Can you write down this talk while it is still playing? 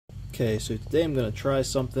Okay, so today I'm going to try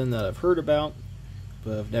something that I've heard about,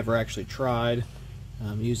 but I've never actually tried.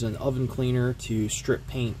 I'm using an oven cleaner to strip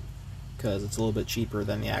paint because it's a little bit cheaper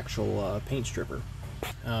than the actual paint stripper.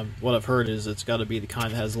 What I've heard is it's got to be the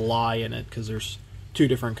kind that has lye in it, because there's two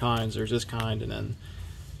different kinds. There's this kind and then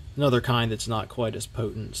another kind that's not quite as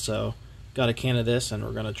potent. So got a can of this and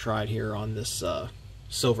we're going to try it here on this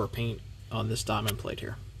silver paint on this diamond plate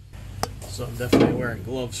here. So I'm definitely wearing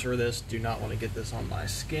gloves for this. Do not want to get this on my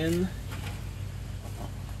skin.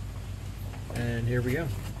 And here we go.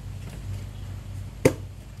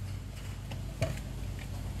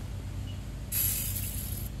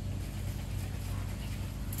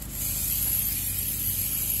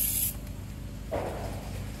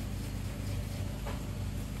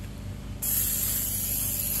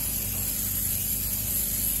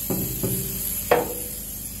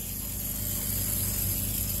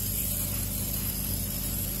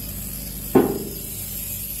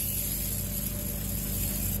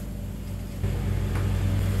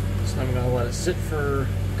 So I'm going to let it sit for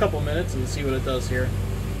a couple minutes and see what it does here.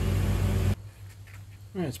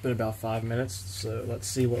 Alright, it's been about 5 minutes, so let's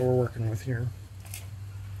see what we're working with here.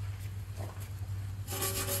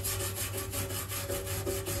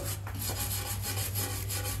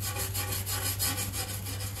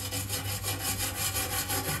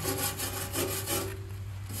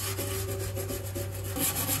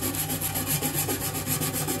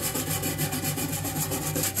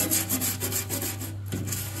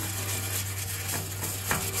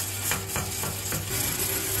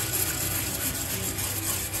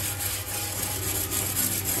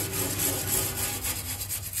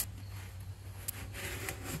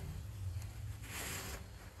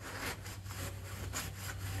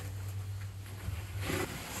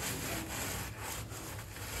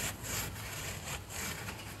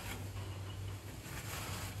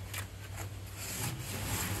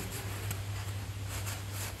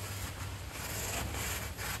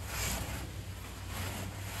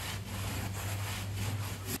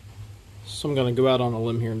 So I'm going to go out on a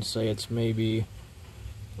limb here and say it's maybe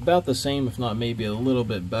about the same, if not maybe a little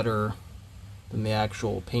bit better than the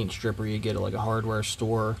actual paint stripper you get at like a hardware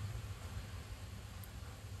store.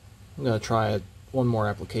 I'm going to try it one more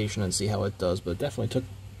application and see how it does, but it definitely took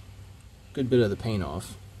a good bit of the paint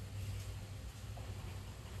off.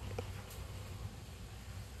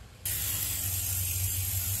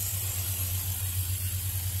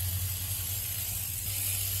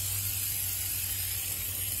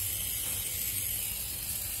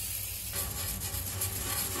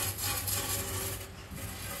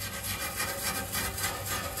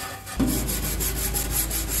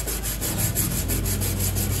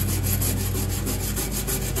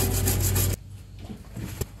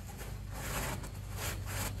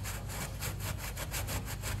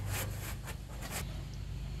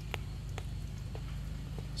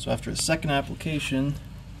 So after a second application,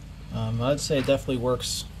 I'd say it definitely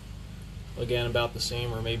works, again, about the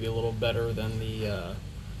same or maybe a little better than the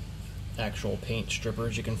actual paint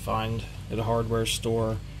strippers you can find at a hardware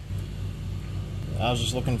store. I was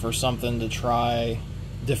just looking for something to try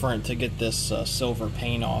different to get this silver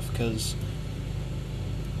paint off, because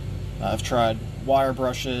I've tried wire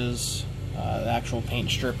brushes, the actual paint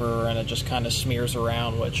stripper, and it just kind of smears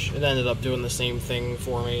around, which it ended up doing the same thing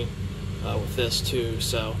for me with this too.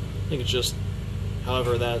 So I think it's just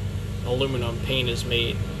however that aluminum paint is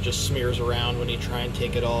made, just smears around when you try and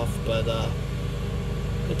take it off. But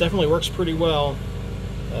it definitely works pretty well.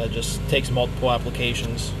 It just takes multiple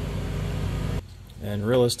applications. And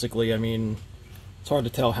realistically, I mean, it's hard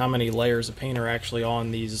to tell how many layers of paint are actually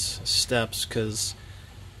on these steps, because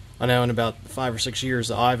I know in about 5 or 6 years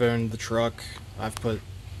that I've owned the truck, I've put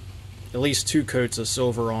at least 2 coats of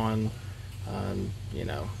silver on. You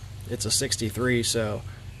know, it's a 63, so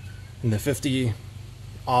in the 50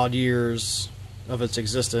 odd years of its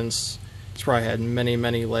existence, it's probably had many,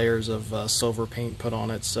 many layers of silver paint put on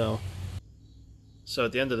it. So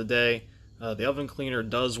at the end of the day, the oven cleaner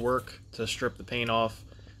does work to strip the paint off.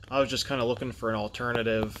 I was just kind of looking for an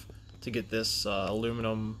alternative to get this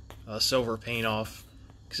aluminum silver paint off,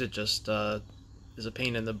 because it just is a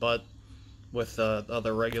pain in the butt with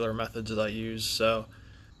other regular methods that I use. So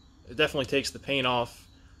it definitely takes the paint off.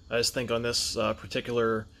 I just think on this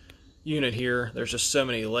particular unit here, there's just so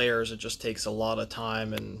many layers, it just takes a lot of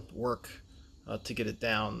time and work to get it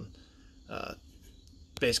down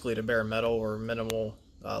basically to bare metal or minimal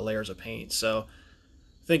layers of paint. So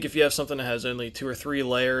I think if you have something that has only 2 or 3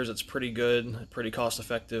 layers, it's pretty good, a pretty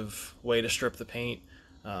cost-effective way to strip the paint.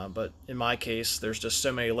 But in my case, there's just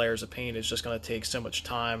so many layers of paint, it's just going to take so much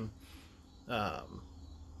time.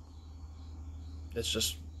 It's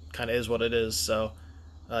just kind of is what it is. So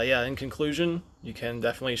Yeah, in conclusion, you can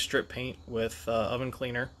definitely strip paint with oven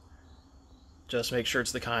cleaner. Just make sure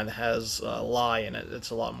it's the kind that has lye in it. It's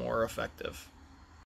a lot more effective.